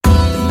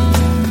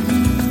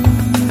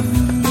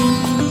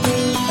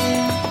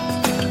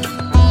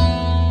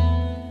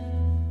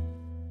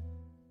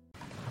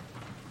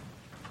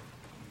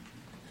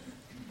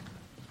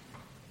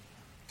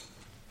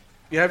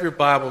If you have your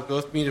Bible, go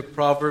with me to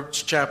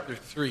Proverbs chapter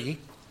 3.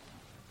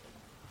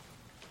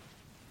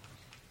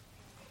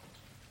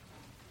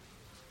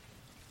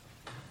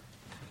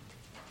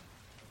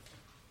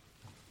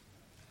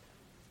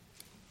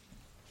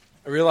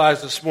 I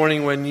realized this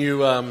morning when you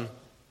go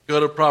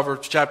to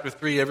Proverbs chapter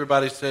 3,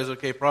 everybody says,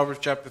 okay, Proverbs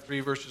chapter 3,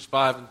 verses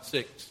 5 and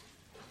 6.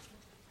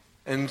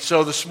 And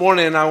so this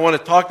morning I want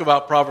to talk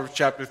about Proverbs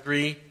chapter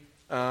 3,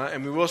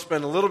 and we will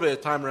spend a little bit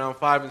of time around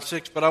 5 and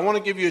 6, but I want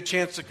to give you a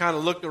chance to kind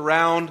of look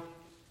around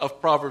of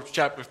Proverbs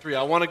chapter 3.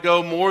 I want to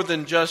go more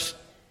than just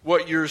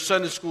what your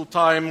Sunday school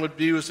time would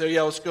be. We say,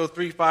 yeah, let's go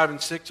 3, 5, and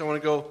 6. I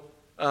want to go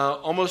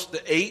almost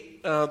to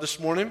 8 this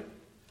morning.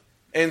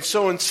 And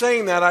so in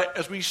saying that,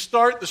 as we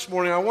start this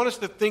morning, I want us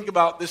to think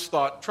about this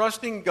thought.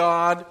 Trusting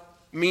God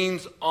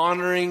means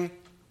honoring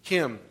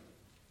Him.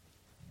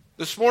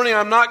 This morning,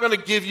 I'm not going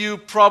to give you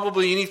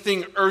probably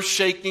anything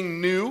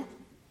earth-shaking new,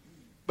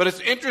 but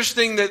it's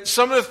interesting that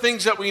some of the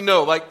things that we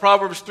know, like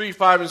Proverbs 3,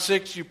 5, and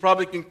 6, you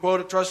probably can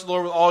quote it, trust the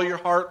Lord with all your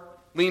heart,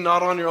 lean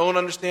not on your own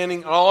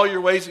understanding, in all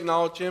your ways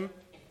acknowledge Him,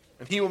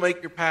 and He will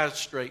make your paths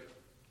straight.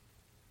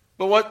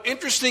 But what's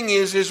interesting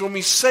is when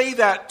we say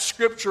that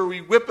scripture,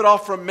 we whip it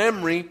off from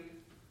memory,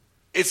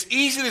 it's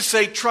easy to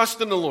say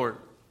trust in the Lord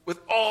with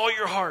all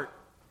your heart.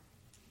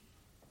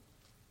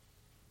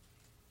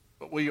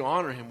 But will you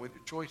honor Him with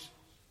your choices?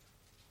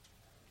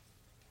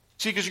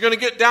 See, because you're going to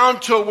get down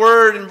to a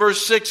word in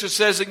verse 6 that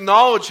says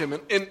acknowledge Him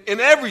in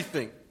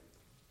everything.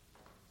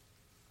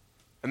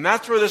 And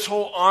that's where this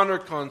whole honor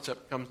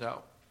concept comes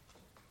out.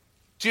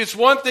 See, it's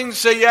one thing to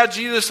say, yeah,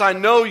 Jesus, I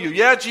know you.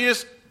 Yeah,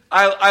 Jesus,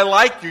 I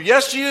like you.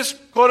 Yes, Jesus,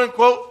 quote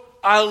unquote,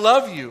 I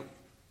love you.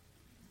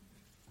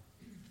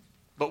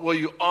 But will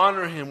you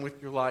honor Him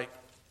with your life?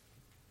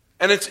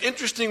 And it's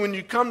interesting when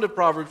you come to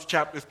Proverbs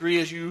chapter 3,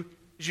 as you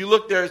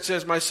look there, it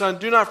says, my son,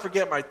 do not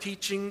forget my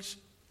teachings,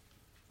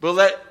 but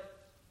let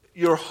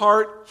your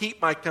heart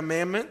keep my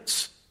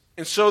commandments.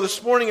 And so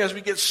this morning as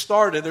we get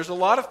started, there's a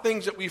lot of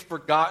things that we've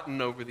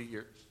forgotten over the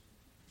years.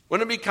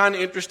 Wouldn't it be kind of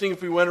interesting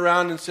if we went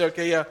around and said,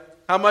 okay, yeah,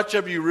 how much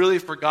have you really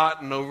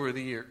forgotten over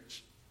the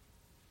years?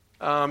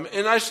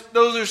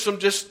 Those are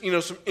some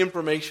some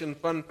information,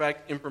 fun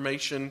fact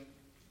information.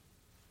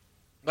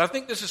 But I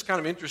think this is kind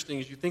of interesting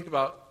as you think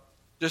about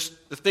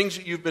just the things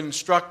that you've been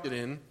instructed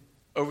in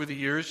over the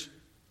years.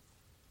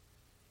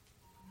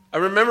 I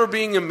remember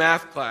being in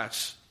math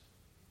class.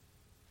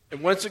 And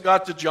once it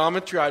got to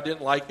geometry, I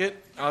didn't like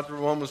it. Algebra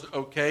 1 was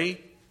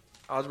okay.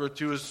 Algebra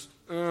 2 was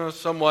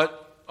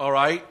somewhat all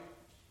right.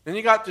 Then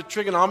you got to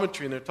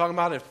trigonometry, and they're talking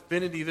about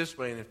infinity this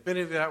way and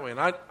infinity that way. And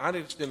I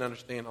just didn't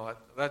understand all that.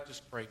 That's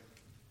just crazy.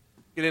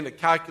 Get into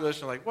calculus,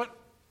 and like, what?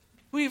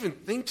 Who even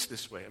thinks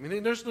this way? I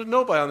mean, there's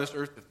nobody on this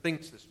earth that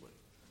thinks this way.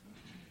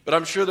 But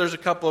I'm sure there's a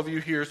couple of you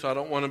here, so I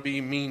don't want to be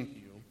mean to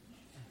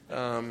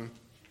you.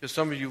 Because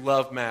some of you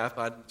love math.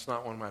 It's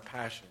not one of my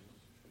passions.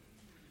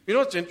 You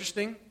know what's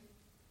interesting?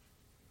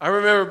 I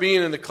remember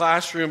being in the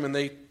classroom, and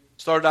they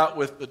started out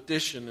with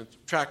addition and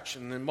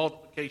subtraction and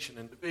multiplication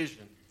and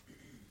division. You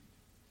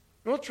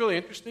know what's really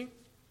interesting?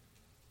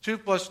 2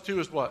 plus 2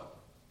 is what?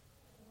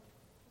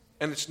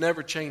 And it's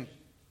never changed.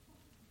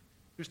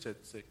 Who said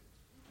 6?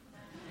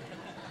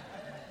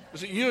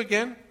 Was it you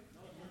again?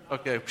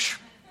 Okay.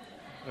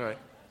 All right.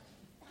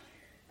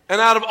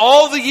 And out of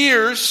all the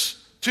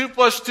years, 2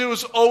 plus 2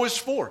 is always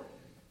 4.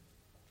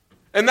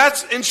 And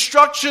that's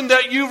instruction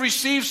that you've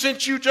received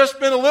since you've just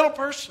been a little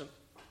person.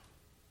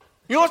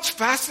 You know what's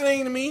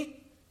fascinating to me?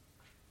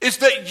 Is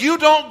that you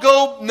don't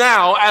go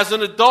now as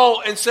an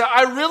adult and say,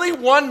 I really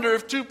wonder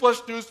if 2 plus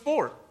 2 is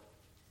 4.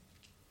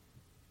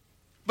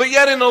 But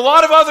yet in a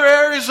lot of other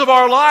areas of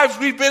our lives,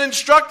 we've been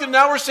instructed.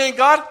 Now we're saying,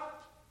 God,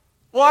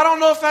 well, I don't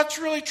know if that's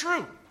really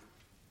true.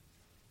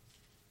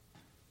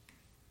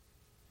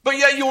 But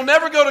yet you'll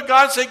never go to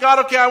God and say,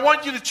 God, okay, I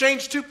want you to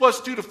change 2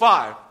 plus 2 to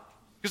 5.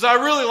 Because I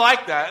really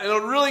like that. And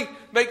it'll really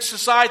make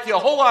society a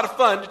whole lot of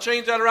fun to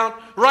change that around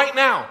right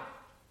now.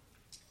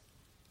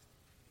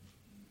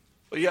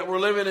 But yet we're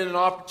living in an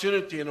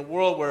opportunity in a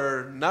world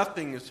where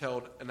nothing is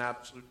held an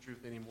absolute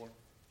truth anymore.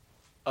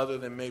 Other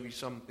than maybe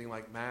something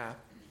like math.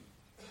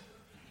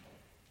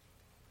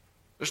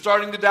 They're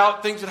starting to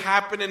doubt things that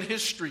happen in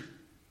history.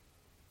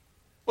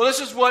 Well,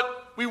 this is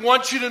what we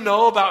want you to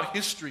know about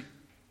history.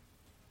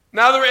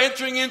 Now they're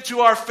entering into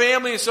our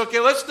family and say, okay,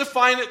 let's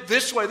define it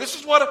this way. This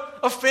is what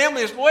a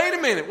family is. Wait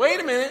a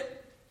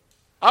minute.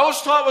 I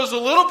was taught as a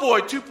little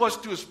boy, 2 plus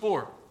 2 is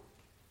 4.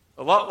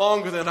 A lot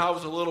longer than I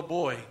was a little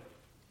boy.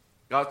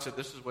 God said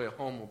this is the way a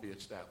home will be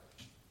established.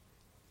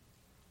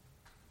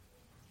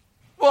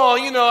 Well,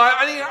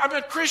 I'm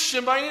a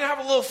Christian, but I need to have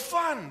a little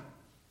fun.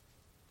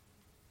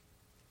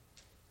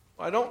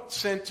 Well, I don't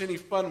sense any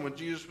fun when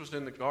Jesus was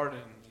in the garden.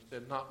 He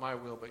said, not my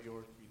will, but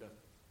yours be done.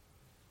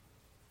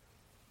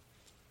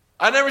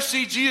 I never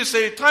see Jesus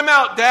say, time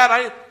out,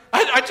 Dad.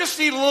 I just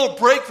need a little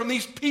break from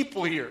these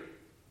people here.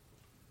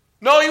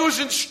 No, He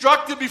was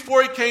instructed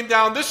before He came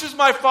down. This is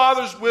my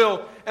Father's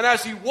will. And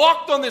as He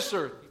walked on this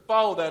earth, He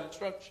followed that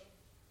instruction.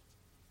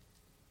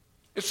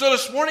 And so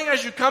this morning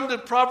as you come to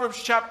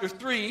Proverbs chapter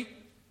 3,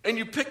 and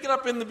you pick it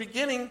up in the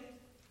beginning,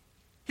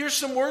 here's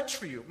some words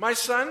for you. My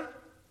son,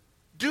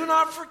 do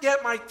not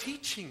forget my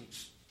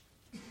teachings,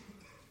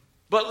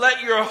 but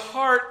let your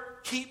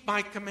heart keep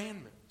my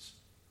commandments.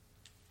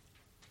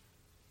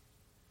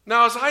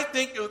 Now, as I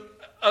think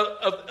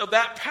of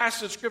that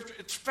passage of Scripture,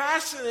 it's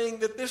fascinating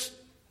that this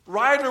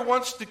writer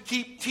wants to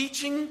keep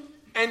teaching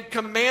and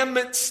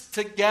commandments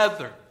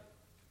together.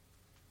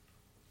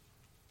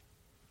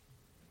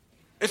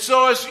 And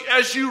so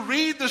as you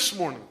read this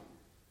morning,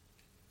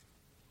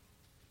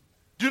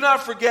 do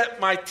not forget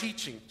my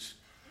teachings.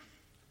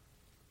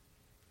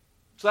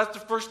 So that's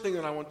the first thing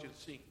that I want you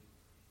to see.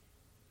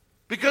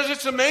 Because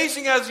it's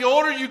amazing, as the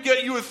older you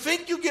get, you would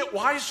think you get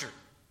wiser.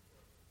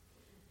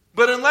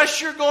 But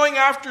unless you're going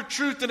after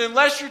truth, and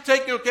unless you're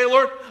taking, okay,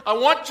 Lord, I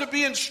want to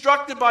be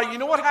instructed by you,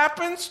 know what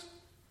happens?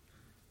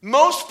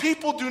 Most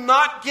people do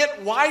not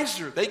get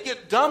wiser. They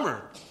get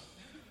dumber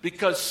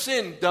because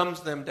sin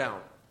dumbs them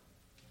down.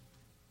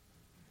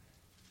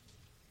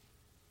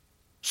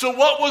 So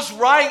what was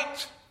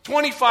right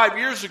 25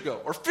 years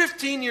ago, or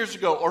 15 years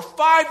ago, or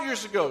 5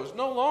 years ago is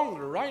no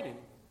longer right anymore.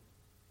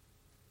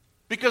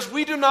 Because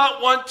we do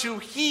not want to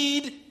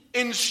heed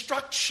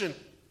instruction.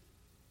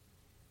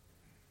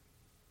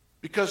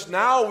 Because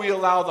now we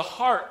allow the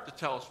heart to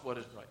tell us what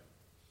is right.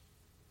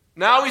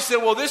 Now we say,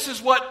 well, this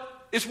is what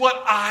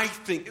I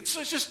think.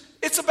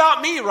 It's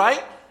about me,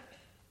 right?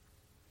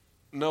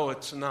 No,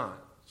 it's not.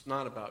 It's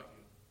not about you.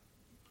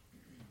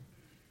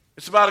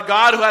 It's about a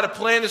God who had a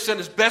plan to send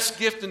his best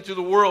gift into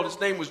the world. His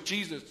name was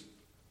Jesus.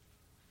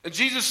 And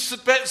Jesus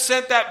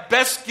sent that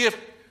best gift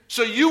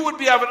so you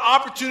would have an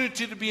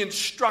opportunity to be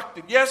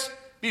instructed. Yes,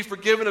 be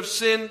forgiven of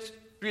sins.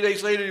 3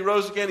 days later, he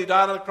rose again. He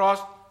died on the cross.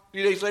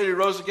 3 days later, he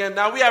rose again.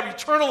 Now we have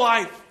eternal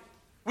life.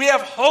 We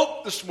have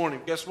hope this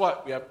morning. Guess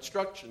what? We have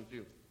instruction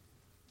too.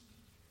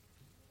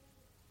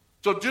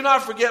 So do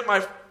not forget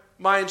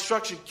my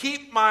instruction.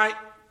 Keep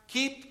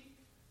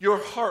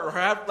your heart,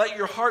 or let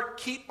your heart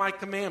keep my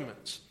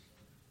commandments.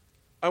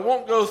 I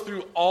won't go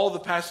through all the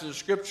passages of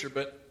Scripture,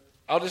 but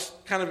I'll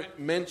just kind of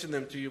mention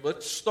them to you.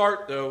 Let's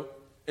start, though,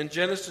 in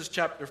Genesis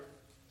chapter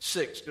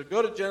 6.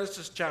 Go to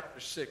Genesis chapter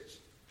 6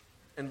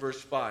 and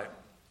verse 5.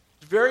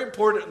 It's very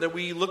important that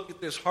we look at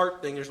this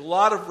heart thing. There's a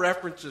lot of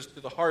references to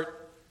the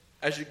heart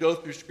as you go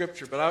through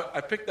Scripture, but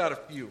I picked out a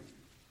few.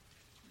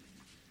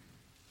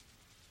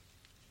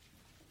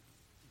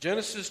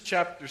 Genesis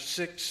chapter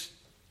 6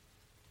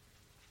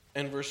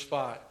 and verse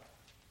 5.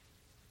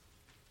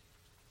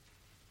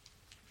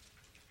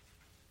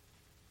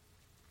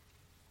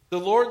 The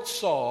Lord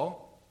saw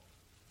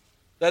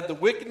that the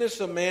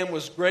wickedness of man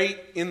was great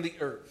in the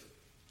earth,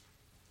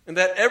 and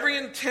that every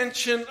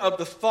intention of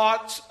the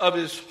thoughts of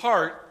his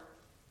heart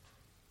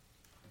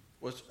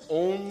was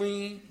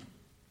only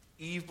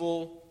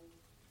evil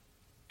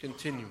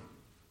continually.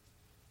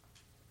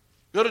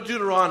 Go to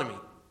Deuteronomy.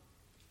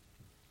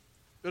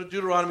 Go to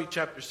Deuteronomy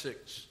chapter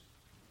 6.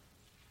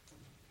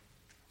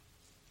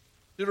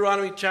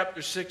 Deuteronomy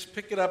chapter 6,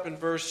 pick it up in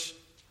verse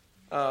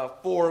 4.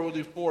 We'll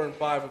do 4 and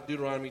 5 of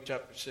Deuteronomy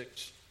chapter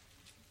 6.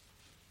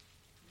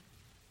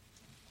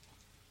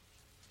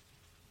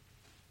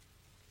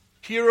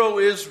 Hear, O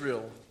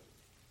Israel,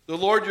 the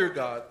Lord your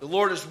God, the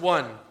Lord is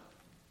one.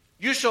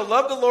 You shall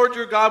love the Lord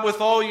your God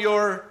with all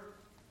your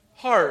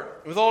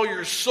heart, with all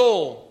your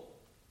soul,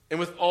 and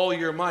with all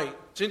your might.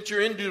 Since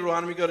you're in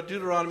Deuteronomy, go to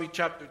Deuteronomy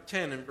chapter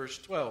 10 and verse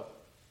 12.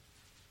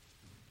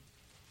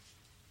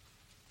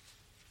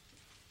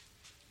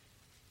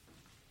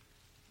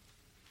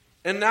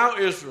 And now,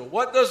 Israel,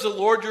 what does the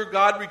Lord your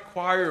God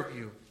require of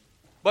you?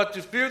 But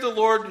to fear the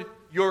Lord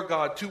your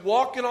God, to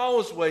walk in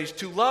all his ways,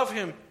 to love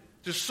him,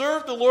 to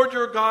serve the Lord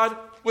your God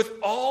with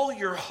all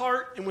your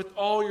heart and with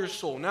all your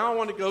soul. Now I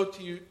want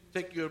to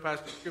take you to a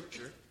passage of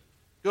Scripture.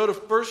 Go to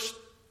 1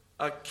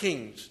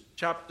 Kings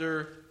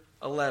chapter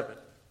 11.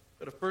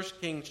 Go to 1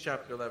 Kings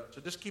chapter 11.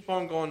 So just keep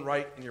on going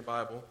right in your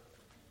Bible.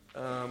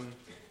 1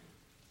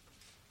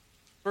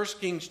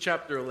 Kings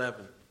chapter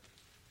 11.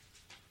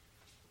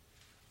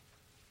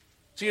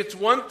 See, it's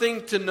one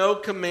thing to know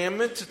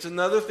commandments. It's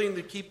another thing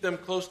to keep them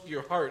close to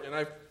your heart. And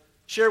I've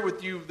shared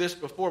with you this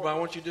before, but I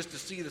want you just to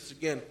see this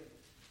again.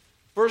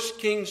 1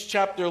 Kings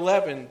chapter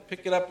 11,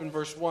 pick it up in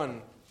verse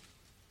 1.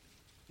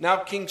 Now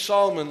King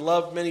Solomon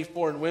loved many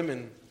foreign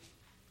women,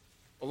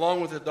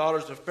 along with the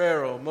daughters of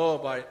Pharaoh,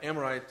 Moabite,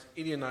 Amorite,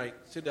 Edionite,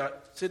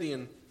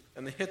 Sidon,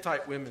 and the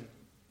Hittite women.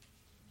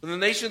 When the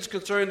nations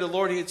concerning the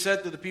Lord, he had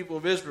said to the people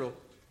of Israel,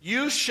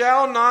 you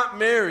shall not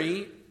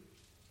marry,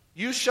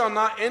 you shall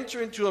not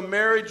enter into a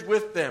marriage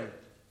with them.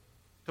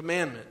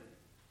 Commandment.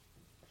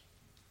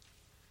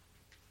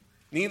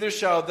 Neither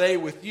shall they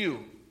with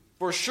you.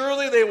 For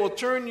surely they will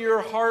turn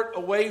your heart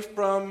away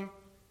from,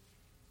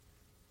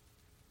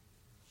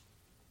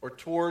 or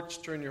towards,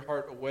 turn your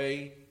heart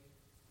away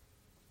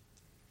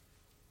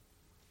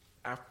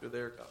after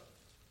their God.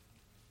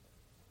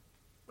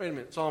 Wait a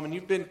minute, Solomon,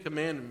 you've been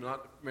commanded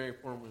not to marry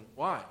foreign women.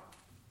 Why?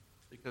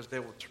 Because they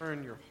will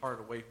turn your heart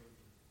away from you.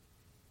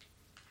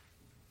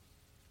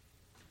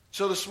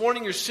 So this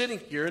morning you're sitting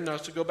here, and now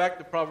so go back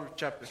to Proverbs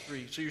chapter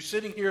 3. So you're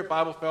sitting here at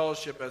Bible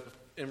Fellowship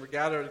and we're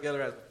gathered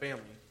together as a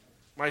family.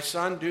 My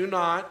son, do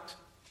not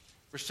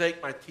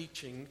forsake my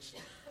teachings,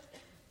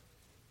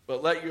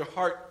 but let your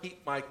heart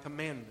keep my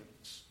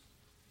commandments.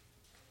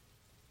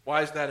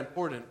 Why is that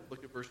important?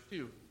 Look at verse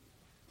 2.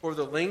 For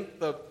the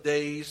length of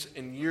days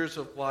and years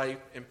of life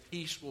and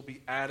peace will be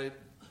added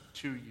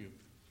to you.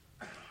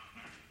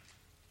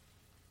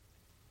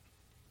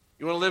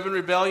 You want to live in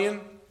rebellion?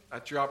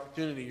 That's your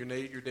opportunity. Your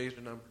days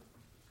are numbered.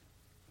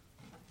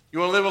 You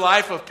want to live a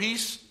life of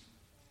peace?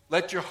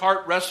 Let your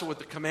heart wrestle with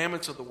the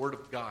commandments of the Word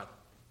of God.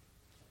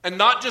 And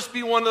not just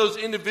be one of those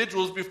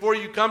individuals before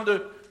you come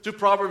to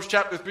Proverbs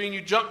chapter 3 and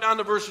you jump down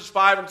to verses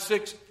 5 and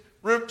 6.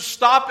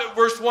 Stop at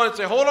verse 1 and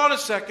say, hold on a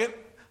second.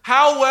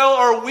 How well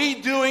are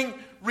we doing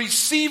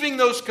receiving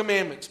those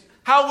commandments?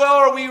 How well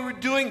are we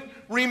doing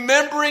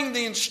remembering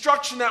the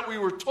instruction that we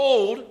were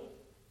told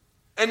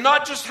and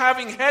not just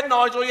having head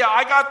knowledge, oh yeah,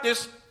 I got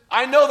this.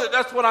 I know that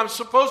that's what I'm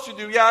supposed to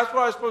do. Yeah, that's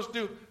what I was supposed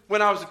to do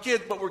when I was a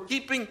kid, but we're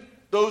keeping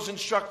those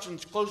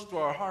instructions close to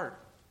our heart.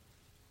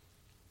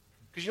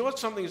 Because you know what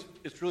something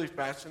is really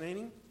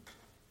fascinating?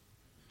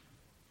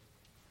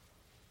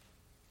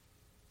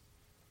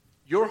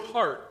 Your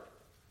heart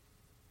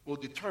will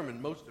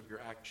determine most of your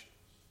actions.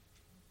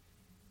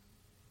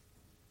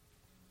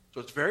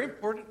 So it's very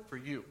important for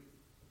you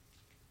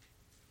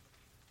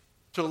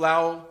to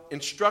allow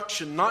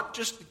instruction not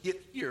just to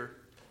get here,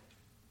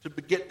 to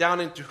get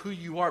down into who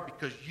you are,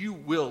 because you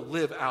will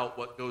live out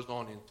what goes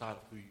on inside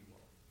of who you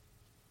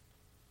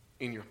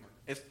are in your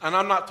heart. And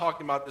I'm not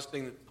talking about this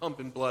thing that's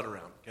pumping blood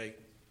around, okay?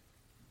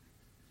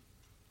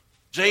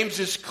 James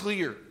is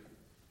clear.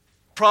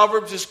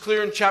 Proverbs is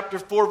clear in chapter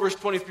 4, verse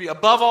 23.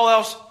 Above all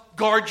else,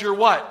 guard your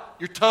what?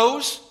 Your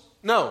toes?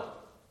 No.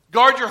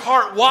 Guard your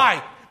heart.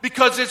 Why?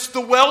 Because it's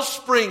the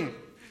wellspring.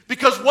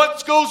 Because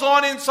what goes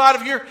on inside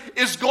of here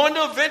is going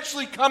to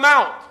eventually come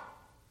out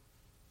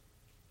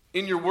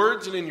in your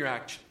words and in your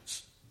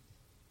actions.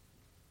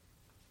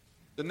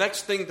 The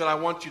next thing that I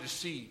want you to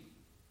see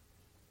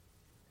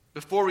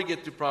before we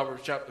get to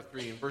Proverbs chapter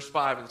 3 in verse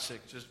 5 and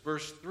 6 is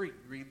verse 3.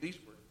 Read these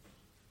words.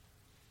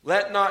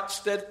 Let not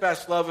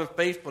steadfast love and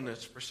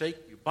faithfulness forsake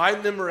you.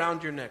 Bind them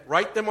around your neck.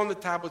 Write them on the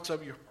tablets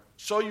of your heart.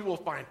 So you will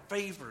find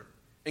favor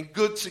and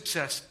good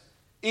success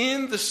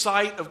in the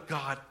sight of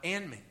God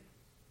and man.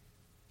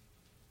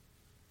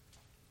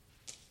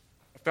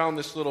 I found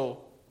this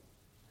little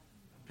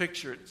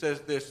picture. It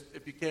says this,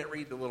 if you can't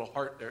read the little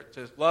heart there, it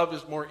says, love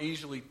is more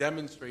easily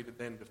demonstrated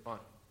than defined.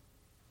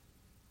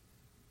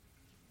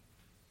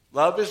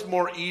 Love is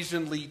more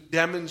easily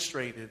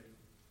demonstrated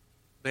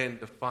than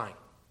defined.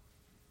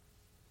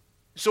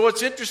 So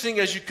what's interesting,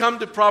 as you come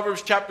to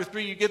Proverbs chapter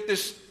 3, you get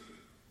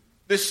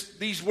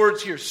these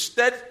words here,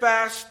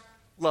 steadfast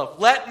love.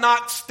 Let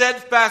not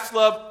steadfast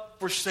love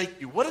forsake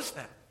you. What is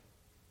that?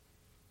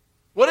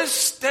 What is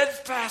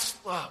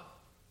steadfast love?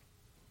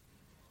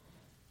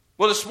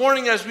 Well, this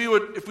morning, if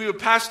we would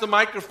pass the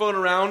microphone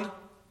around,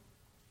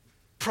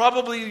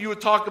 probably you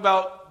would talk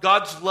about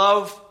God's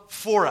love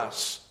for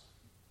us.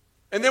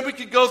 And then we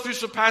could go through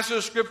some passages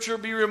of Scripture,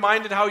 be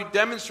reminded how He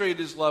demonstrated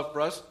His love for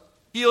us,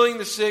 healing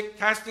the sick,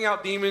 casting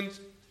out demons,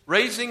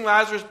 raising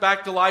Lazarus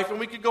back to life, and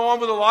we could go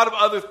on with a lot of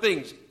other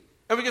things.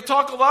 And we could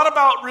talk a lot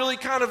about really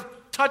kind of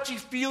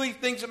touchy-feely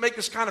things that make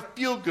us kind of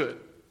feel good.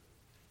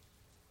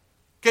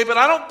 Okay, but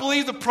I don't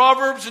believe the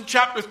Proverbs in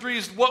chapter 3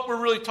 is what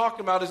we're really talking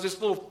about, is this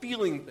little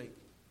feeling thing.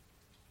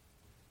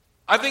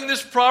 I think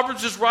this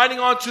Proverbs is writing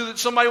on to that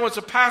somebody wants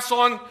to pass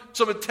on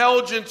some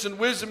intelligence and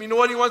wisdom. You know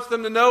what he wants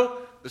them to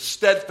know? The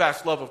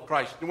steadfast love of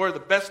Christ. You know where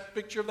the best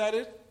picture of that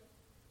is?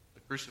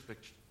 The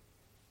crucifixion.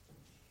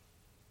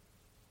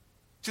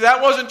 See,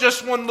 that wasn't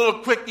just one little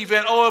quick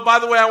event. Oh, by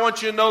the way, I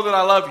want you to know that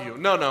I love you.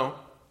 No.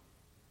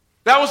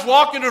 That was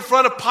walking in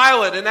front of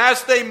Pilate, and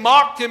as they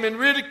mocked him and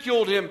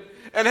ridiculed him,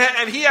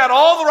 and he had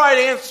all the right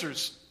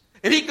answers.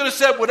 And he could have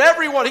said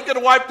whatever he wanted. He could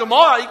have wiped them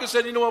all out. He could have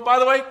said, you know what, by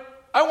the way,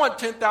 I want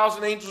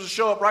 10,000 angels to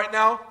show up right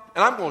now,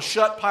 and I'm going to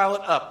shut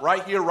Pilate up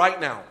right here,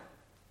 right now.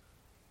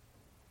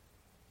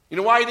 You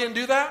know why he didn't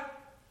do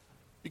that?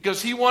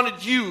 Because he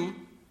wanted you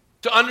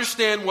to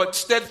understand what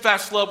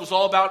steadfast love was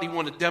all about. He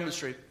wanted to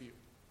demonstrate it for you.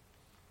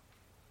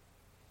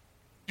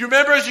 Do you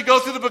remember as you go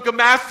through the book of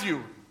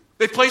Matthew,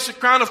 they place a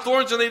crown of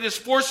thorns and they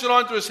just force it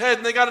onto his head,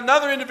 and they got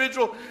another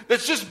individual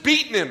that's just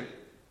beating him.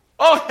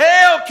 Oh,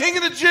 hail, King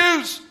of the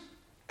Jews.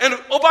 And,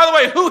 oh, by the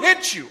way, who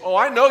hit you? Oh,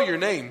 I know your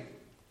name.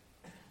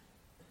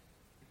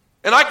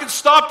 And I can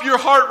stop your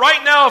heart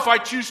right now if I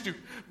choose to.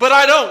 But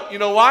I don't. You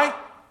know why?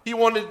 He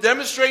wanted to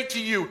demonstrate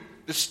to you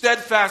the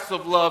steadfast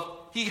of love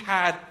he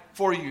had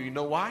for you. You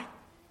know why?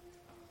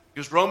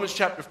 Because Romans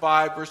chapter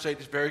 5, verse 8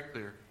 is very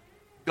clear.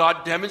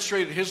 God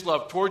demonstrated his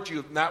love towards you,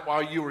 and that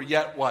while you were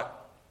yet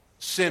what?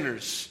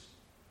 Sinners.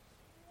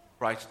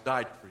 Christ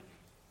died for you.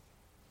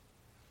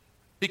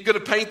 He could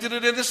have painted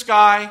it in the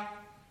sky.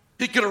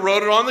 He could have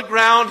wrote it on the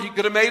ground. He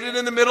could have made it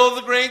in the middle of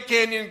the Grand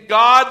Canyon.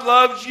 God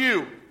loves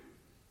you.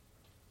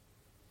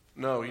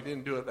 No, he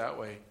didn't do it that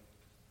way.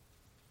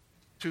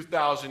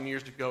 2,000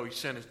 years ago, he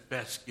sent his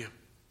best gift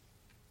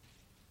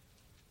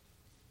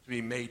to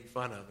be made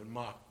fun of and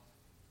mocked.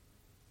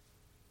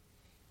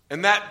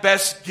 And that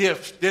best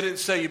gift didn't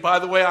say, by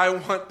the way, I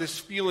want this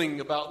feeling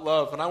about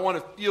love, and I want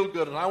to feel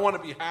good, and I want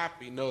to be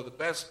happy. No, the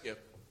best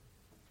gift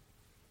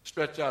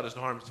stretched out his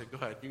arm and said, go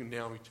ahead, you can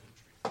nail me to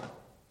the tree.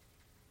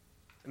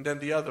 And then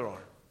the other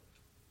arm.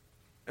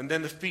 And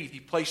then the feet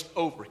he placed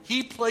over.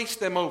 He placed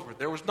them over.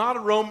 There was not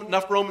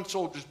enough Roman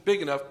soldiers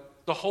big enough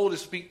to hold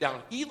his feet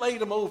down. He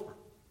laid them over.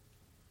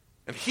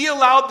 And he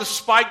allowed the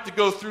spike to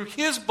go through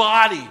his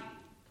body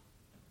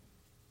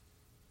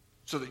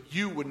so that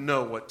you would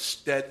know what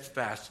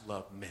steadfast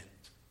love meant.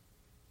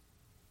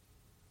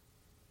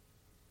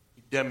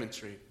 He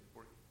demonstrated it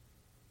for you.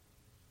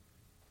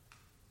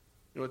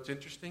 You know what's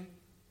interesting?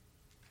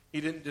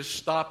 He didn't just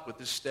stop with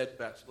this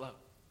steadfast love.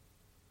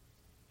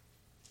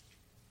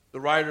 The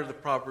writer of the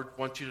Proverbs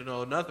wants you to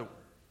know another word.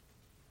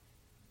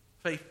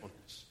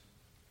 Faithfulness.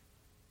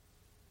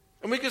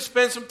 And we could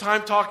spend some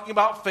time talking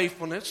about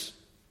faithfulness.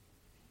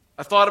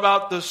 I thought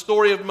about the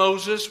story of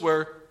Moses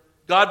where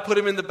God put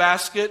him in the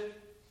basket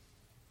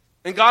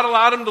and God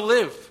allowed him to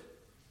live.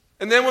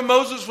 And then when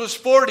Moses was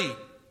 40,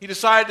 he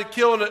decided to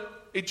kill an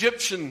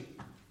Egyptian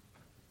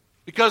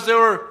because they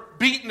were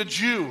beating a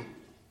Jew.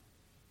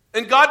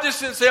 And God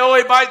just didn't say, oh,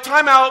 wait,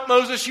 time out,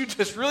 Moses, you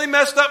just really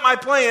messed up my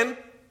plan.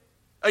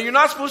 You're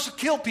not supposed to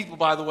kill people,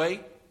 by the way.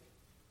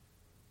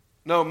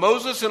 No,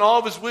 Moses in all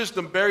of his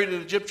wisdom buried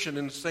an Egyptian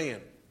in the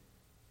sand.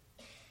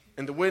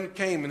 And the wind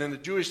came, and then the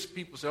Jewish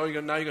people said,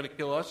 oh, now you're going to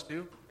kill us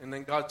too? And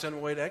then God sent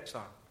them away to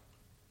exile.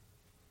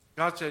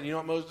 God said, you know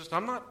what, Moses,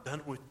 I'm not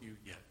done with you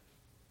yet.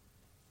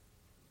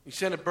 He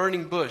sent a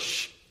burning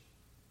bush.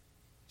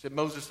 He said,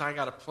 Moses, I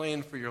got a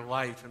plan for your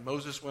life. And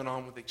Moses went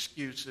on with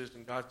excuses,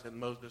 and God said,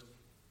 Moses,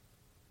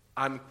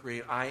 I'm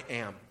creator. I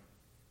am.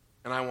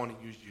 And I want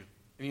to use you.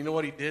 And you know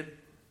what he did?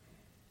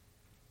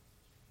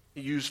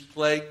 He used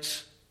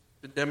plagues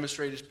to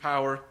demonstrate his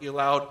power. He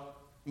allowed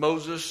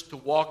Moses to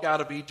walk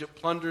out of Egypt,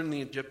 plundering the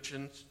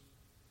Egyptians.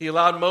 He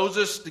allowed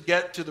Moses to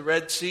get to the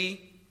Red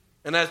Sea.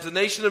 And as the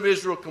nation of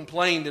Israel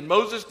complained, and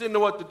Moses didn't know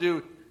what to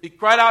do, he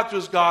cried out to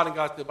his God, and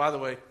God said, by the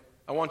way,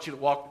 I want you to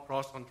walk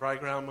across on dry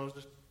ground,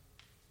 Moses.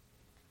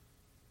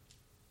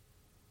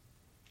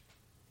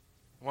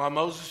 While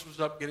Moses was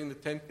up getting the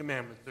 10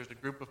 Commandments, there's a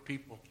group of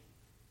people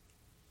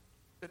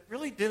that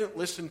really didn't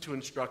listen to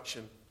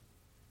instruction.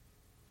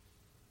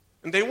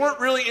 And they weren't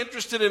really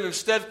interested in the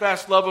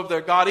steadfast love of their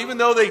God, even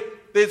though they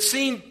had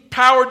seen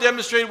power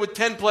demonstrated with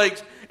 10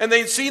 plagues, and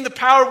they'd seen the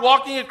power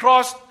walking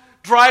across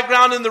dry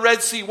ground in the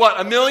Red Sea. What,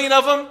 1 million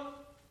of them?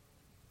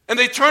 And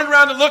they turned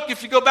around to look.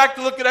 If you go back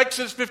to look at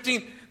Exodus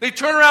 15, they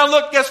turn around and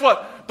look. Guess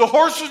what? The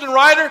horses and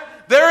rider,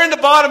 they're in the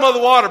bottom of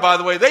the water, by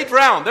the way. They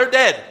drowned. They're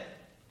dead.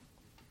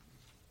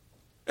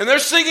 And they're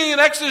singing in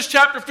Exodus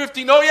chapter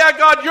 15, oh yeah,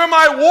 God, you're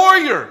my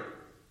warrior.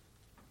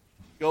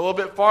 Go a little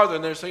bit farther,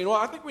 and they're saying, well,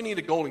 I think we need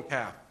a golden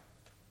calf.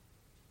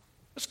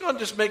 Let's go and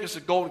just make us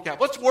a golden calf.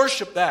 Let's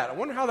worship that. I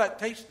wonder how that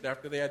tasted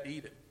after they had to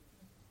eat it.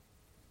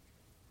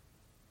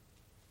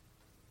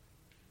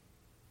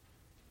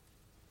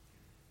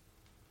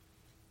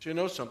 Do you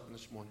know something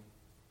this morning?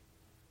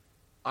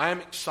 I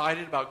am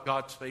excited about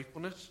God's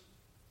faithfulness,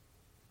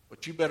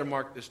 but you better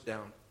mark this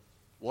down.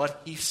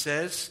 What he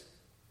says,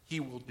 he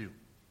will do.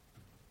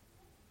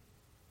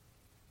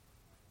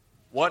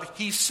 What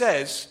he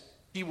says,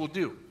 he will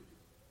do.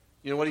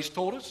 You know what he's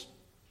told us?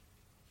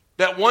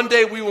 That one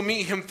day we will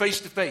meet him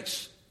face to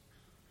face.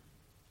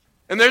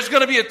 And there's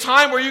going to be a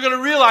time where you're going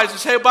to realize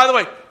this. Hey, by the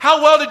way,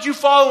 how well did you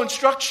follow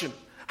instruction?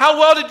 How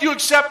well did you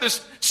accept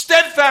this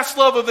steadfast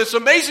love of this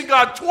amazing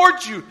God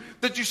towards you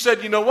that you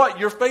said, you know what,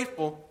 you're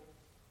faithful.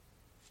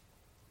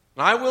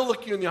 And I will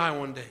look you in the eye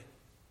one day.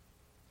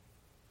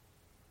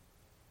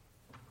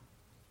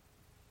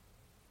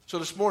 So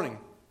this morning,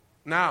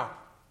 now,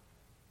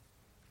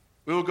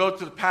 we will go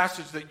to the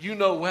passage that you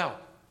know well.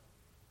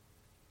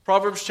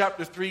 Proverbs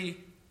chapter 3,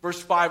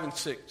 verse 5 and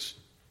 6.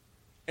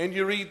 And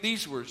you read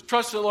these words.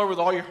 Trust in the Lord with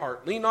all your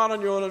heart. Lean not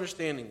on your own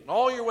understanding. In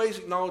all your ways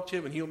acknowledge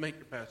him, and he'll make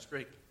your path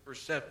straight.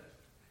 Verse 7.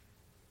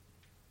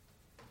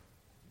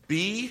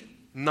 Be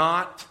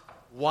not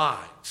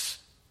wise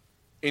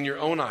in your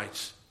own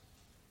eyes.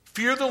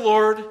 Fear the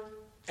Lord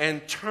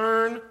and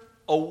turn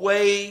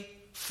away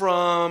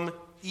from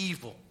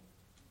evil.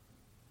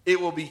 It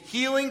will be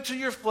healing to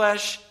your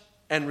flesh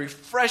and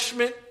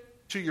refreshment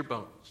to your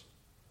bones.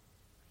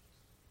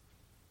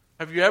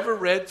 Have you ever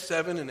read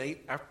 7 and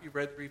 8 after you've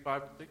read 3,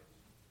 5, and 6?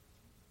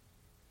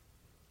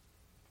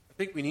 I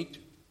think we need to.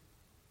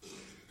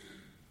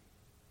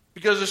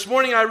 Because this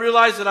morning I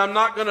realized that I'm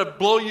not going to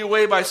blow you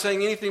away by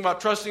saying anything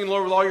about trusting in the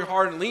Lord with all your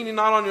heart and leaning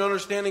not on your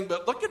understanding.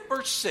 But look at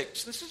verse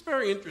 6. This is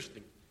very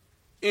interesting.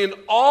 In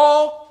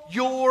all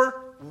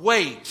your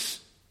ways,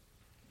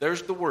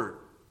 there's the word,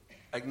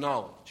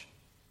 acknowledge.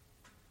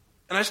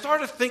 And I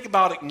started to think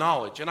about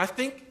acknowledge. And I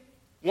think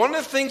one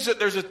of the things that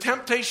there's a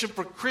temptation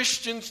for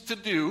Christians to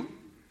do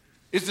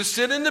is to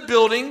sit in the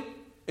building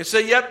and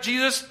say, yep,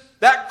 Jesus,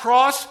 that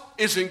cross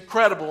is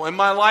incredible, and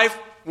my life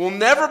will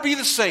never be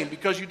the same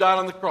because you died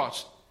on the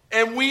cross.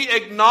 and we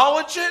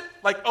acknowledge it,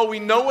 like, oh, we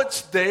know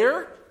it's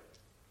there.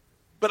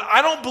 But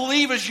I don't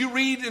believe, as you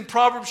read in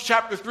Proverbs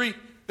chapter 3,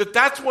 that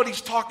that's what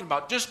he's talking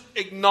about. Just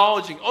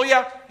acknowledging, oh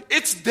yeah,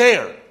 it's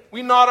there.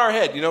 We nod our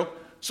head,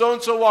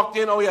 So-and-so walked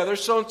in, oh yeah,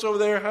 there's so-and-so over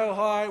there.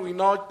 Hi, we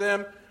acknowledge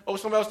them. Oh,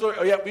 somebody else,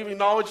 oh yeah, we've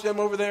acknowledged them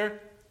over there.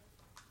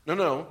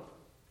 No.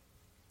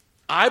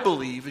 I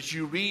believe as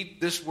you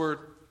read this word,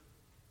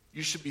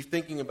 you should be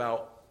thinking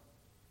about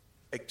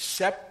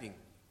accepting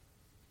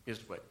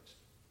his ways.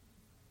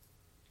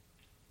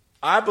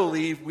 I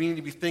believe we need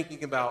to be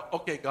thinking about,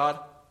 okay, God,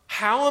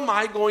 how am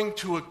I going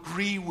to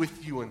agree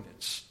with you in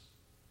this?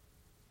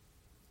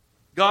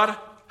 God,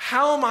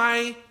 how am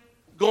I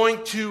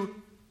going to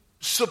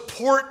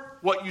support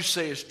what you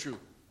say is true?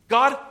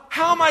 God,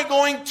 how am I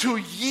going to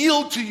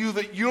yield to you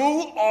that you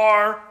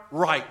are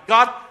right?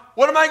 God,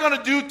 what am I going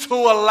to do to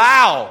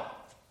allow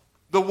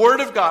the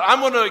Word of God?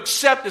 I'm going to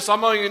accept this.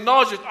 I'm going to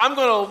acknowledge it. I'm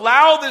going to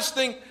allow this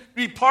thing to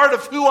be part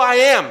of who I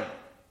am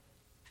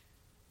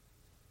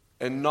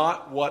and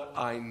not what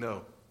I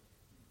know.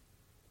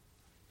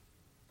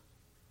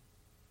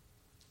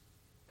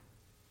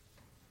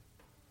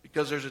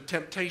 Because there's a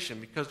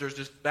temptation, because there's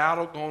this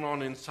battle going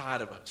on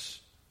inside of us.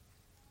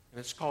 And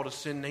it's called a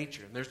sin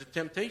nature. And there's a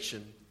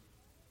temptation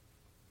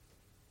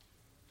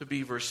to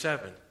be, verse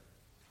 7.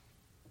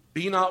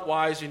 Be not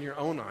wise in your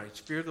own eyes.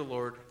 Fear the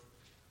Lord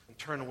and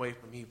turn away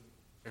from evil.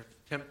 There's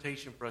a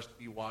temptation for us to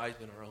be wise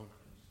in our own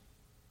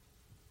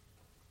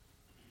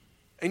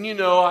eyes.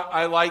 And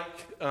I like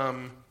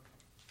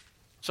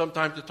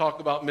sometimes to talk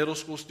about middle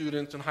school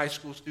students and high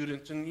school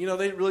students. And,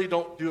 they really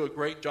don't do a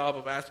great job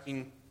of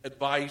asking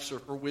advice or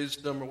for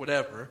wisdom or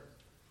whatever.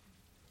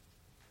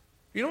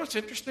 You know what's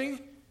interesting?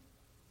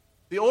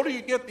 The older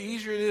you get, the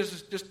easier it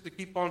is just to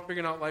keep on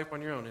figuring out life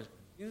on your own.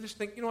 You just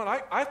think,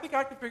 I think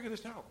I can figure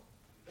this out.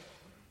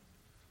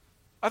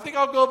 I think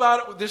I'll go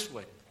about it this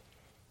way.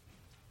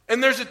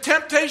 And there's a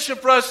temptation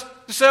for us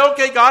to say,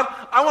 okay, God,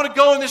 I want to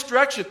go in this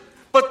direction.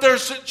 But there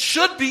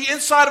should be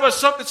inside of us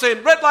something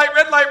saying, red light,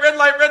 red light, red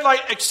light, red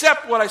light,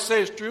 accept what I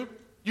say is true.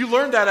 You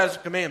learned that as a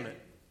commandment.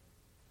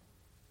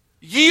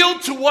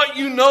 Yield to what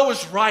you know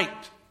is right.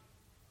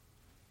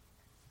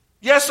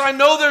 Yes, I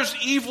know there's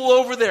evil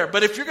over there,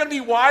 but if you're going to be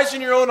wise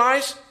in your own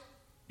eyes,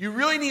 you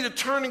really need to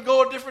turn and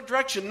go a different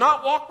direction,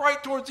 not walk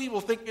right towards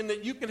evil thinking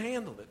that you can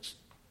handle this.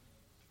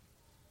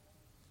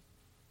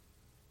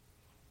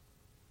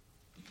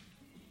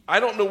 I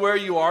don't know where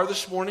you are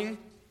this morning.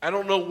 I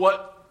don't know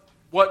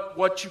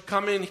what you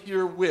come in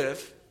here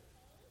with.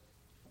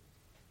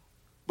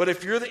 But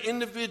if you're the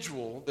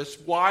individual that's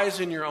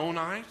wise in your own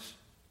eyes,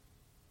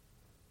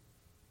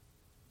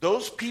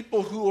 those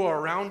people who are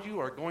around you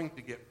are going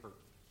to get hurt.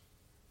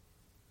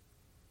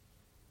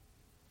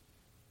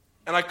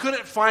 And I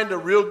couldn't find a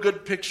real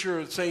good picture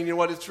of saying,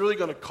 it's really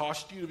going to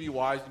cost you to be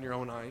wise in your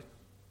own eyes.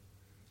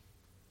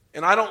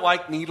 And I don't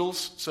like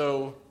needles,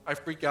 so I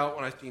freak out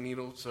when I see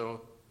needles.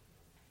 So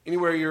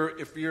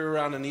if you're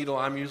around a needle,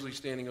 I'm usually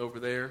standing over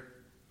there.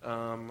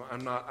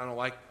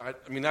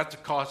 That's a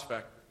cost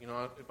factor.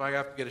 If I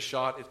have to get a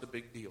shot, it's a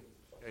big deal.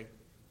 Okay.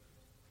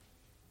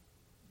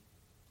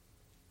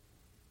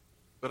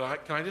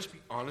 But can I just be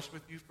honest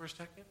with you for a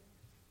second?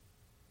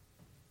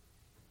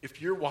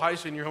 If you're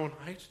wise in your own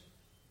eyes,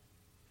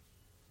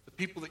 the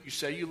people that you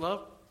say you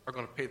love are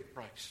going to pay the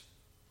price.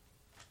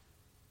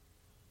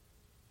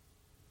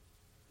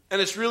 And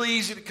it's really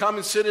easy to come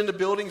and sit in the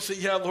building and say,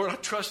 yeah, Lord, I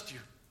trust you.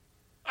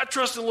 I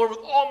trust in the Lord with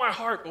all my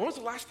heart. But when was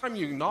the last time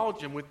you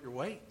acknowledged Him with your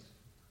ways?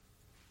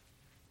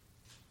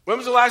 When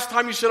was the last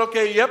time you said,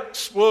 okay, yep,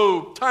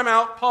 whoa, time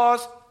out,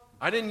 pause.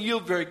 I didn't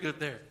yield very good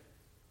there.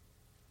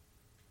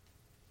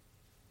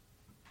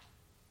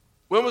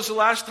 When was the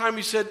last time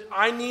you said,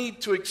 I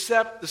need to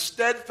accept the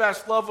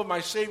steadfast love of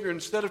my Savior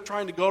instead of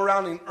trying to go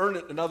around and earn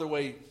it in other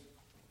ways?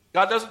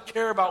 God doesn't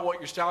care about what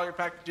your salary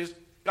package is.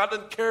 God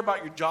doesn't care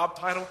about your job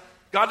title.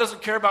 God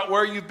doesn't care about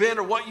where you've been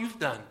or what you've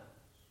done.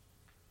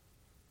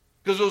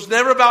 Because it was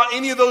never about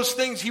any of those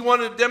things. He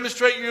wanted to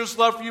demonstrate His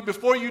love for you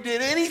before you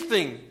did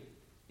anything.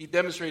 He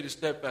demonstrated His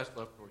steadfast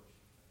love for you.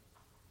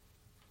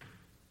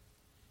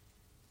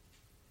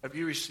 Have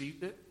you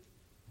received it?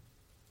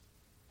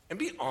 And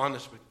be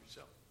honest with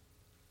yourself.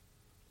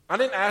 I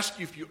didn't ask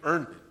you if you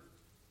earned it.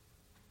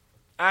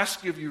 I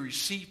asked you if you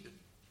received it.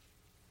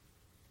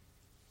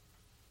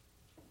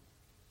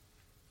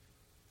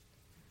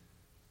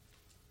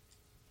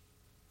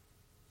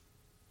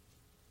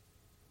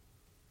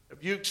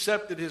 Have you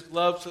accepted His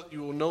love so that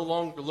you will no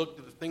longer look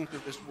to the things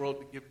of this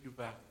world to give you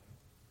value?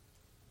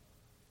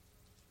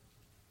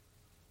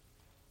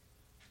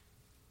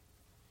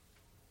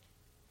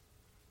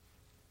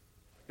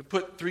 I can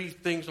put 3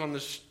 things on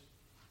this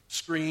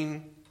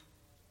screen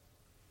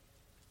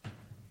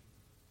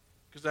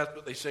because that's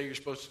what they say you're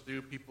supposed to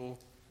do. People,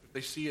 if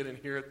they see it and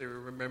hear it, they will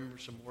remember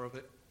some more of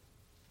it.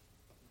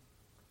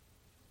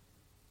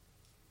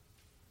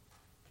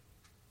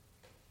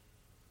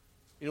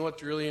 You know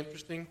what's really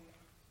interesting?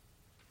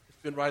 It's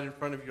been right in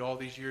front of you all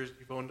these years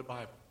you've owned the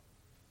Bible.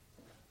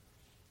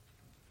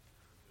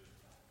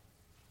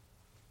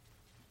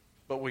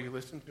 But will you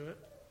listen to it?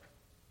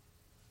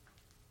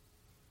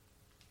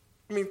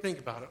 I mean, think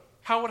about it.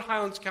 How would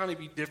Highlands County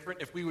be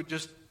different if we would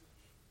just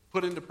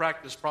put into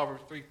practice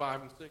Proverbs 3,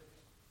 5, and 6?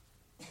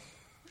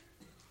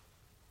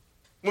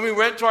 When we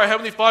went to our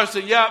Heavenly Father and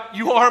said, yeah,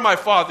 you are my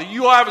Father.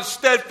 You have a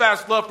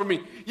steadfast love for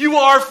me. You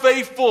are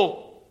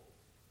faithful.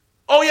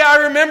 Oh, yeah,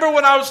 I remember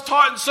when I was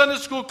taught in Sunday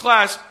school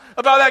class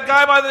about that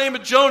guy by the name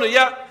of Jonah.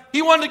 Yeah,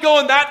 he wanted to go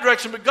in that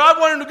direction, but God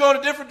wanted him to go in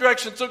a different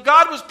direction. So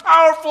God was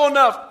powerful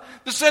enough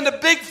to send a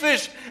big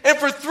fish. And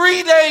for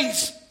 3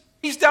 days,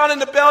 he's down in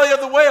the belly of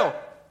the whale.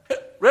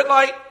 Red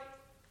light.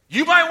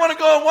 You might want to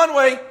go in one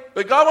way,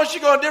 but God wants you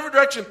to go in a different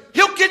direction.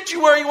 He'll get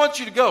you where he wants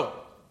you to go.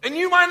 And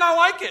you might not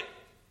like it.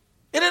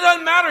 And it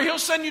doesn't matter. He'll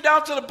send you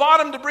down to the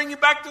bottom to bring you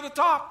back to the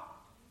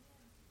top.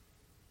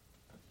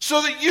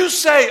 So that you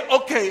say,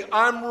 okay,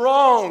 I'm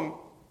wrong.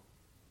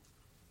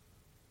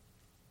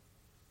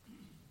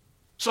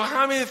 So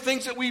how many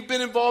things that we've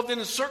been involved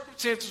in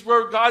circumstances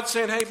where God's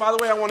saying, hey, by the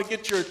way, I want to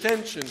get your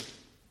attention.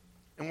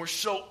 And we're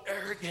so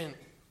arrogant.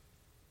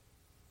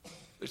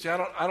 They say,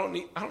 I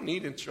don't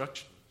need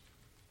instruction.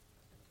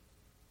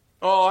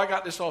 Oh, I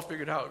got this all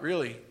figured out.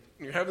 Really?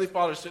 And your Heavenly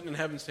Father's sitting in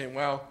heaven saying,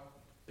 wow,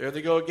 there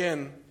they go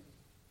again.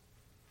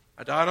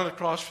 I died on the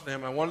cross for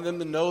them. I wanted them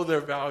to know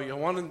their value. I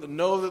wanted them to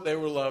know that they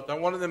were loved. I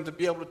wanted them to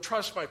be able to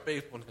trust my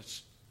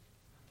faithfulness.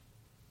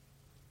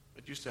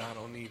 But you say, I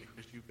don't need it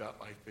because you've got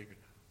life figured out.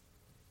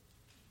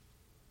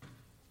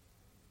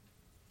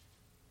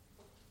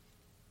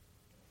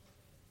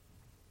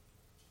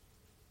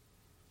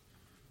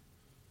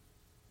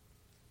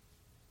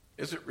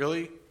 Is it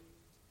really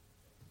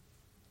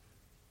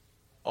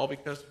all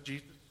because of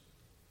Jesus?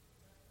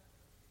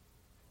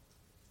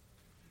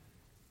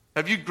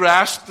 Have you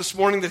grasped this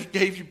morning that he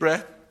gave you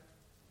breath?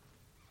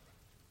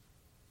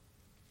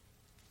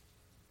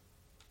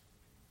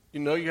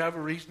 You know you have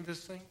a reason to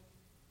sing?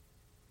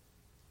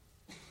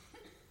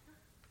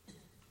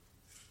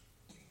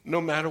 No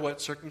matter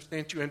what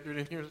circumstance you entered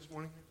in here this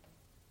morning?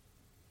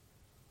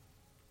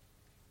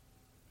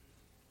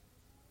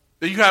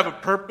 That you have a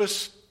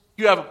purpose,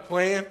 you have a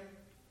plan.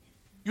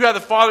 You have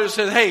the Father that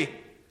says, hey,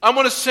 I'm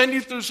going to send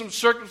you through some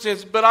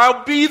circumstances, but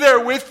I'll be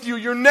there with you.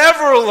 You're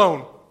never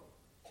alone.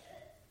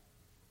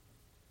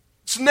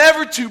 It's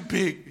never too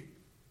big.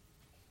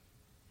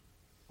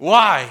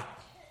 Why?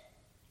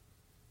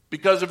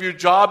 Because of your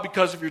job,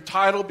 because of your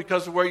title,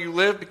 because of where you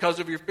live, because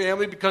of your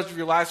family, because of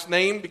your last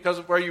name, because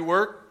of where you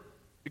work,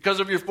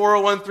 because of your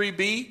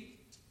 401(b)?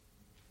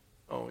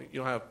 Oh, you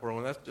don't have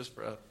 401. That's just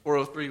for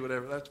 403,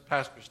 whatever. That's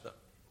pastor stuff.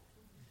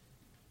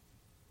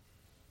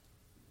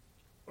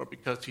 Or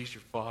because he's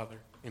your Father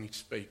and he's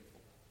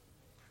faithful.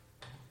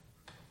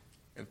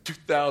 And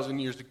 2,000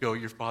 years ago,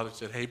 your Father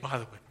said, hey, by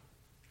the way,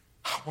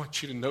 I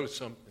want you to know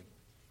something.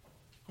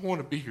 I want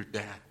to be your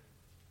dad.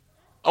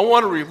 I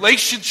want a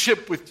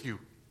relationship with you.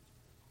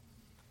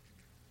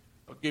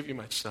 I'll give you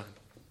my son.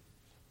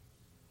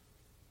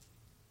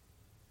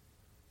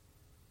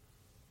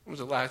 When was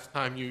the last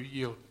time you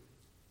yielded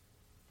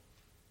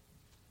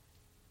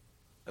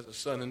as a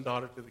son and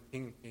daughter to the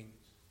King of Kings?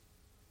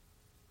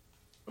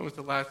 When was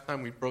the last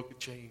time we broke a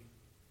chain?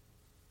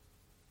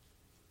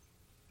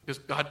 Because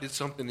God did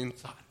something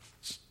inside of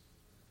us.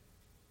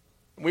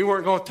 And we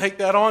weren't going to take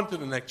that on to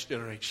the next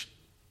generation.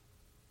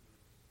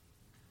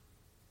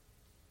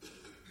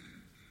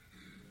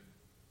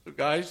 So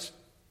guys,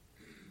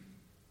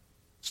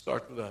 it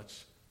starts with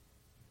us.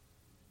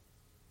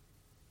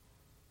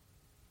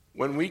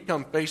 When we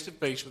come face to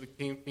face with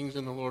the King of Kings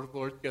and the Lord of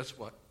Lords, guess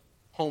what?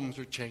 Homes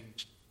are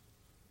changed.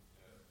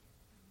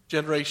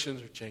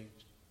 Generations are changed.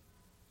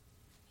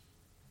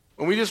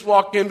 When we just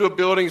walk into a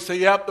building and say,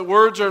 yep, the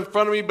words are in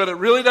front of me, but it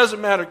really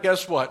doesn't matter,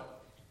 guess what?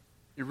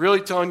 You're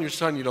really telling your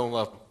son you don't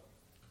love him.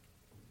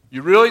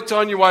 You're really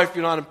telling your wife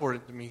you're not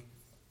important to me.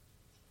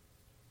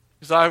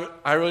 Because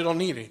I really don't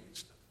need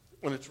it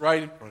when it's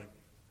right in front of me.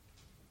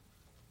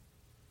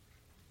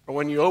 Or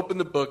when you open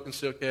the book and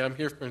say, okay, I'm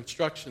here for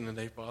instruction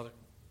today, Father.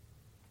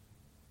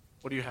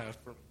 What do you have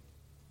for me?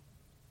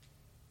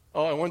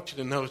 Oh, I want you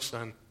to know,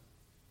 son,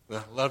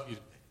 that I love you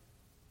today.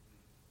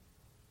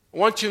 I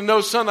want you to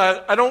know, son,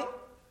 I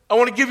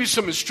want to give you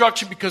some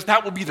instruction because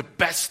that will be the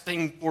best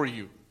thing for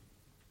you.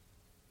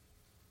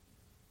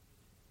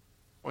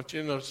 I want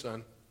you to know,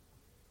 son,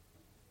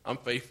 I'm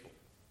faithful.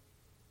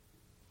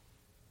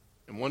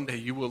 And one day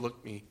you will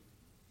look me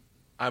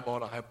eyeball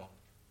to eyeball.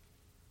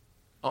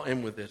 I'll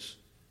end with this.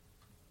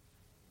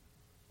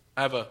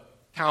 I have a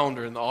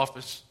calendar in the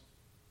office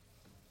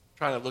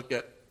trying to look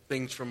at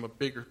things from a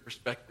bigger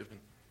perspective. And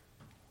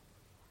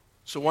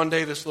so one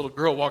day this little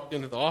girl walked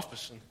into the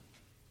office and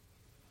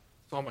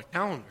it's on my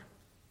calendar.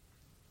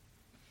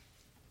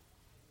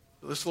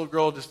 So this little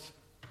girl just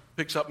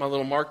picks up my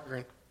little marker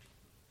and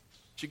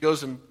she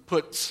goes and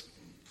puts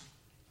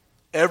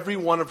every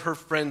one of her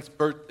friends'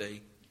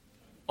 birthday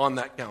on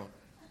that calendar.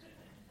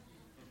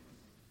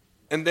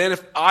 And then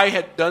if I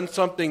had done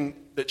something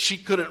that she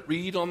couldn't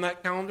read on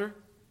that calendar,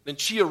 then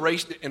she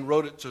erased it and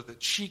wrote it so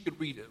that she could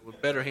read it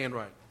with better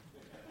handwriting.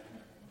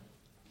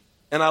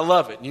 And I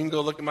love it. You can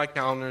go look at my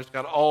calendar. It's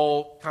got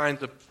all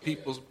kinds of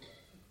people's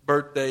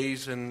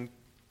birthdays and,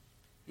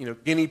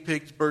 guinea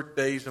pigs'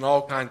 birthdays and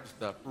all kinds of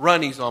stuff.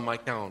 Runny's on my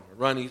calendar.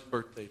 Runny's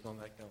birthday's on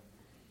that calendar.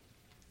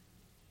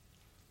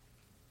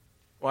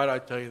 Why did I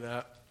tell you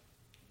that?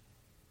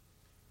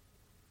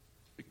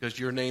 Because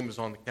your name is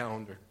on the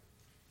calendar.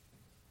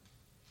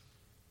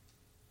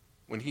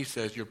 When he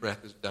says your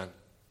breath is done.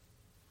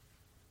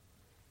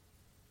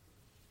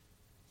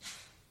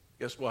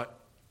 Guess what?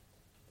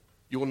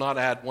 You will not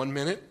add 1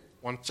 minute,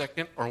 1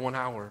 second, or 1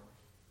 hour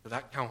to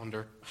that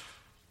calendar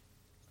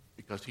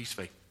because he's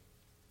faithful.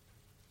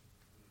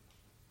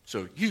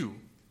 So you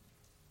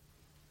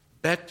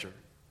better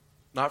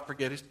not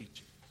forget his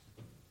teaching.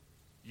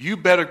 You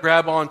better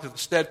grab on to the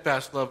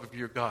steadfast love of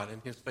your God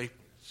and his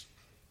faithfulness.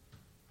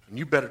 And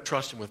you better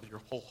trust him with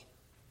your whole heart.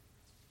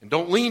 And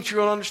don't lean to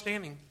your own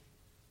understanding.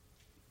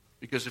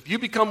 Because if you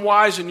become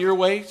wise in your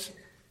ways,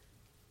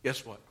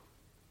 guess what?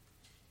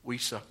 We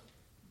suffer.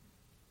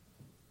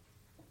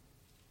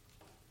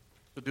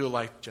 So do a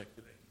life check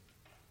today.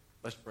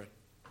 Let's pray.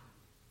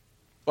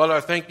 Father,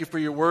 I thank you for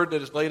your word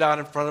that is laid out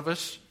in front of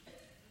us.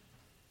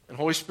 And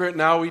Holy Spirit,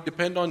 now we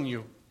depend on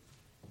you.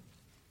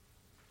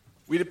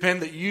 We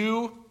depend that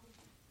you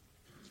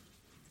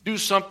do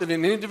something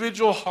in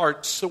individual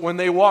hearts so when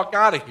they walk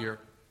out of here,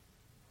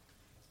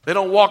 they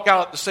don't walk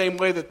out the same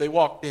way that they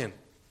walked in.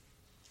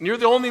 And you're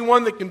the only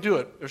one that can do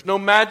it. There's no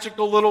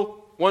magical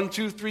little 1,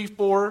 2, 3,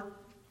 4.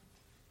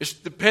 It's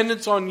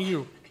dependence on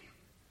you.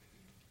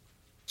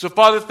 So,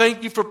 Father,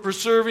 thank you for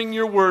preserving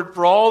your word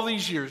for all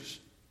these years.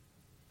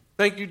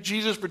 Thank you,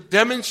 Jesus, for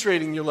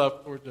demonstrating your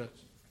love towards us.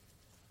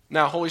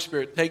 Now, Holy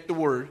Spirit, take the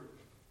word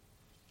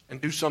and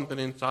do something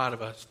inside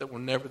of us that will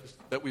never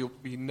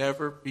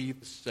be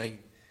the same.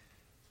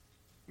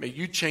 May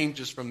you change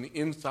us from the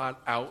inside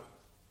out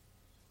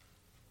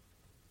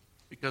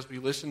because we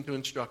listened to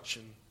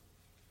instruction,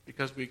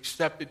 because we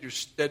accepted your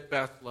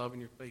steadfast love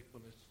and your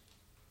faithfulness,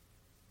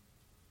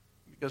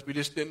 because we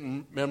just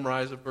didn't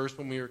memorize a verse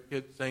when we were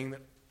kids saying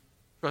that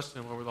trust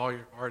in the Lord with all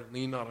your heart and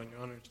lean not on your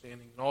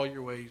understanding in all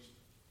your ways.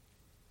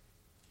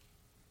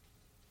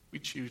 We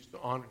choose to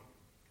honor you.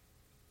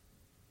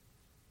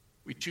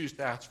 We choose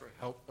to ask for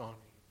help to honor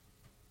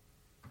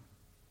you.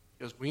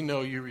 Because we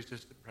know you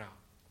resist the proud,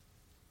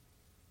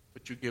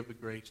 but you give the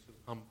grace to the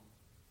humble.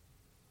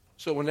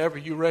 So whenever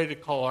you're ready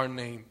to call our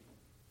name,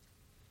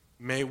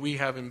 may we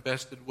have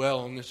invested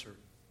well on this earth,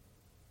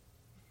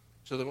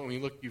 so that when we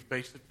look you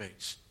face to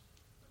face,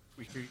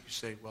 we hear you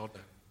say, well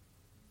done.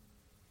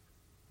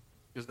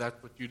 Because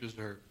that's what you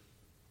deserve.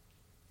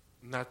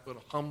 And that's what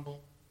a humble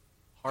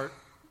heart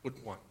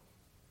would want.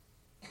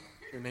 In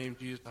your name,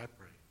 Jesus, I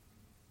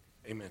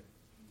pray. Amen.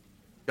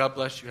 God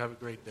bless you. Have a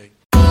great day.